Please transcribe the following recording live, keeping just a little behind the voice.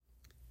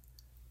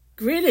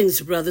Greetings,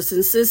 brothers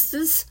and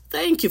sisters.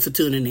 Thank you for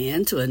tuning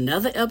in to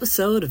another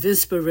episode of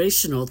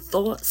Inspirational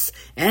Thoughts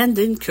and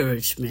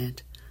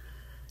Encouragement.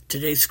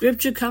 Today's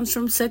scripture comes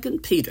from 2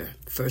 Peter,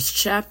 first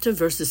chapter,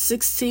 verses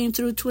 16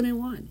 through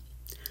 21.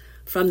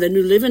 From the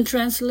New Living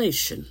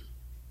Translation,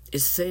 it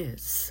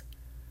says,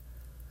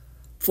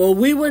 "For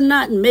we were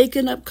not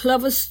making up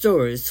clever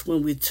stories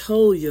when we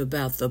told you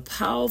about the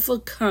powerful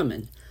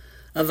coming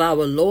of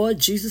our Lord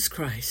Jesus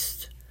Christ.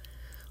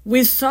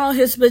 We saw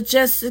his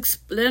majestic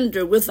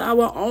splendor with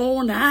our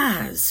own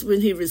eyes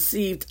when he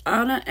received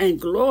honor and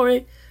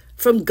glory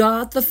from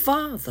God the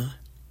Father.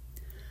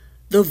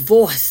 The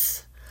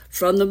voice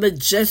from the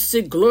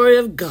majestic glory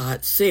of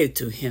God said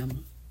to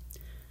him,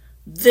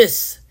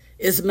 'This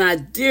is my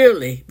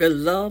dearly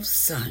beloved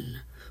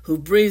Son, who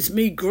brings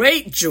me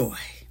great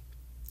joy.'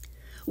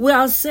 We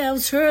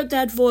ourselves heard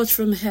that voice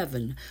from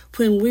heaven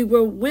when we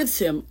were with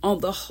him on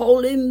the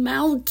holy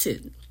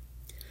mountain.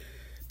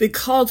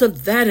 Because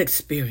of that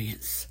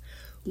experience,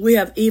 we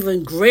have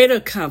even greater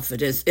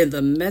confidence in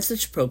the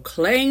message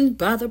proclaimed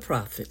by the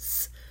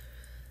prophets.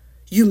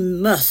 You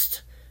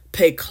must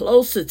pay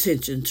close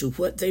attention to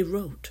what they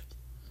wrote,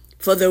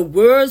 for their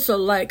words are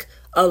like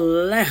a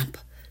lamp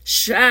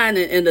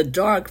shining in a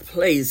dark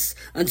place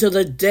until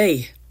the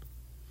day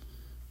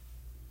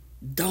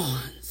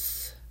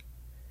dawns,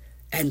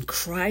 and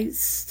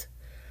Christ,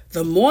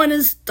 the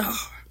morning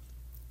star,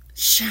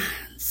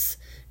 shines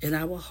in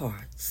our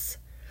hearts.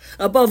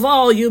 Above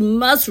all, you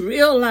must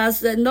realize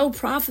that no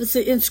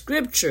prophecy in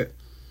Scripture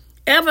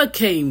ever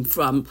came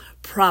from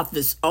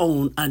prophets'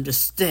 own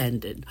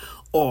understanding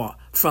or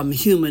from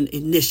human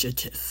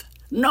initiative.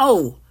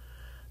 No,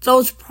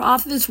 those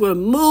prophets were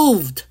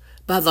moved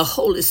by the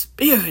Holy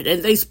Spirit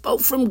and they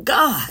spoke from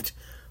God.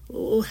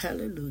 Oh,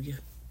 hallelujah.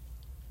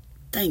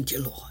 Thank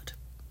you, Lord.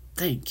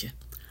 Thank you.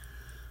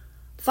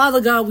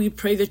 Father God, we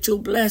pray that you'll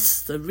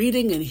bless the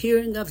reading and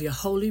hearing of your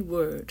holy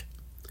word.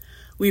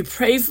 We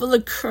pray for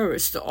the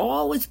courage to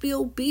always be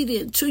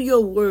obedient to your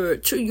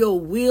word, to your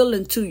will,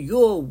 and to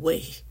your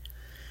way.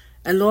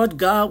 And Lord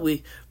God,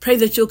 we pray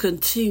that you'll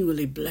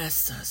continually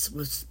bless us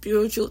with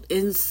spiritual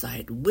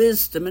insight,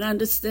 wisdom, and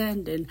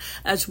understanding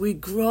as we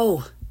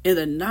grow in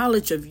the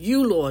knowledge of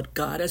you, Lord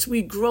God, as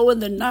we grow in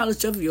the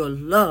knowledge of your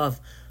love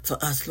for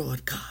us,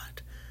 Lord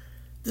God.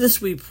 This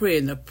we pray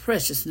in the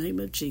precious name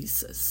of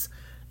Jesus,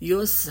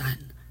 your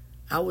Son,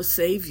 our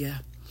Savior.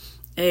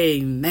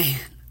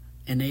 Amen.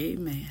 And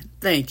amen.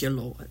 Thank you,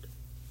 Lord.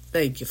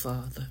 Thank you,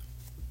 Father.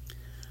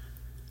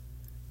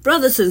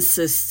 Brothers and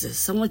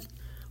sisters, I want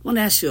to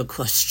ask you a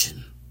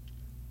question.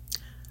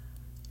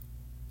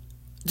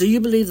 Do you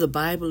believe the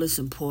Bible is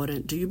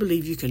important? Do you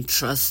believe you can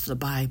trust the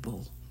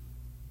Bible?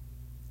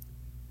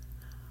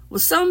 Well,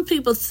 some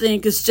people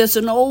think it's just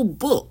an old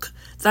book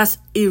that's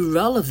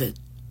irrelevant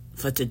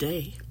for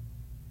today.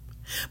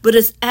 But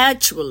it's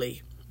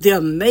actually the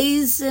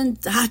amazing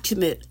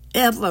document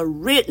ever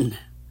written,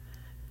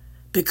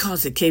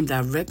 because it came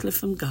directly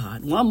from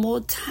God. One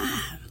more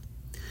time.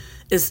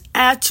 It's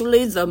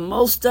actually the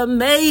most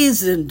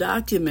amazing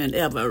document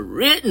ever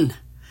written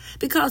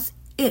because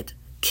it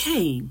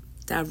came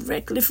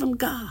directly from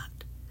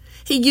God.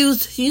 He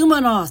used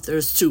human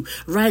authors to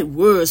write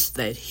words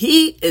that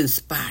he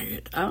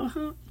inspired.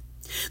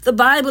 The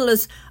Bible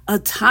is a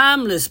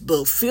timeless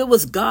book filled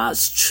with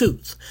God's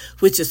truth,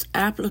 which is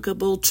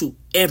applicable to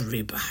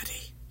everybody.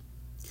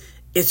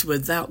 It's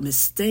without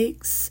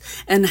mistakes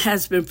and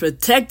has been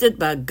protected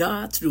by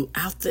God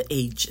throughout the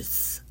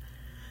ages.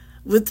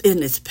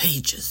 Within its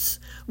pages,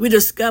 we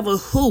discover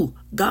who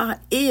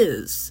God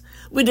is.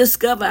 We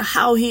discover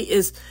how he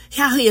has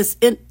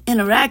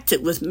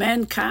interacted with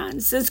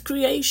mankind since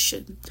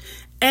creation.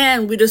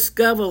 And we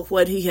discover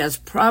what he has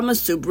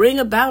promised to bring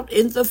about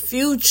in the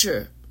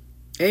future.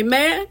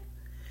 Amen?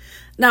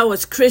 Now,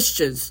 as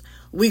Christians,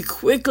 we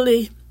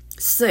quickly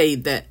say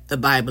that the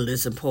Bible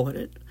is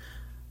important,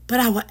 but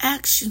our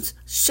actions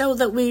show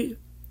that we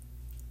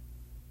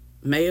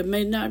may or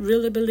may not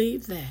really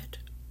believe that.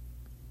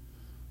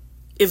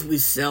 If we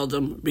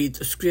seldom read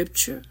the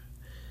scripture,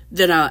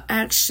 then our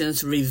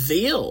actions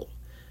reveal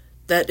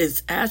that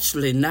it's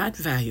actually not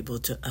valuable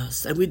to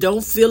us, and we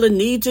don't feel a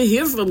need to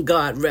hear from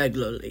God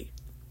regularly.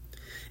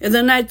 In the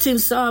 19th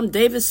Psalm,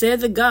 David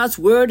said that God's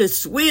word is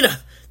sweeter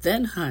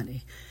than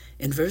honey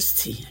in verse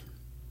 10.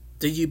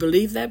 Do you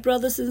believe that,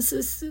 brothers and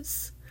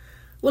sisters?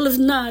 Well, if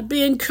not,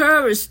 be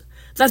encouraged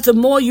that the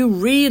more you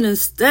read and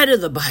study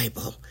the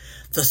Bible,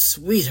 the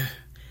sweeter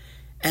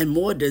and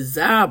more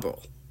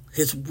desirable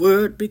his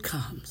word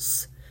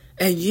becomes.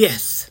 And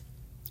yes,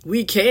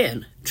 we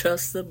can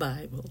trust the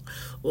Bible.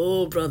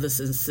 Oh, brothers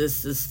and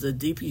sisters, the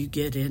deeper you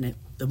get in it,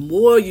 the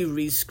more you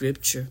read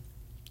scripture,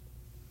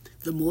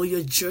 the more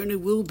your journey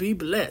will be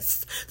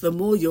blessed, the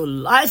more your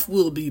life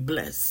will be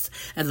blessed,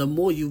 and the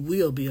more you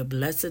will be a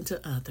blessing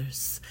to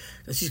others,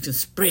 as you can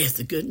spread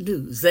the good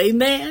news.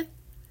 Amen?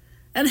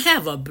 And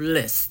have a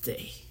blessed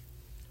day.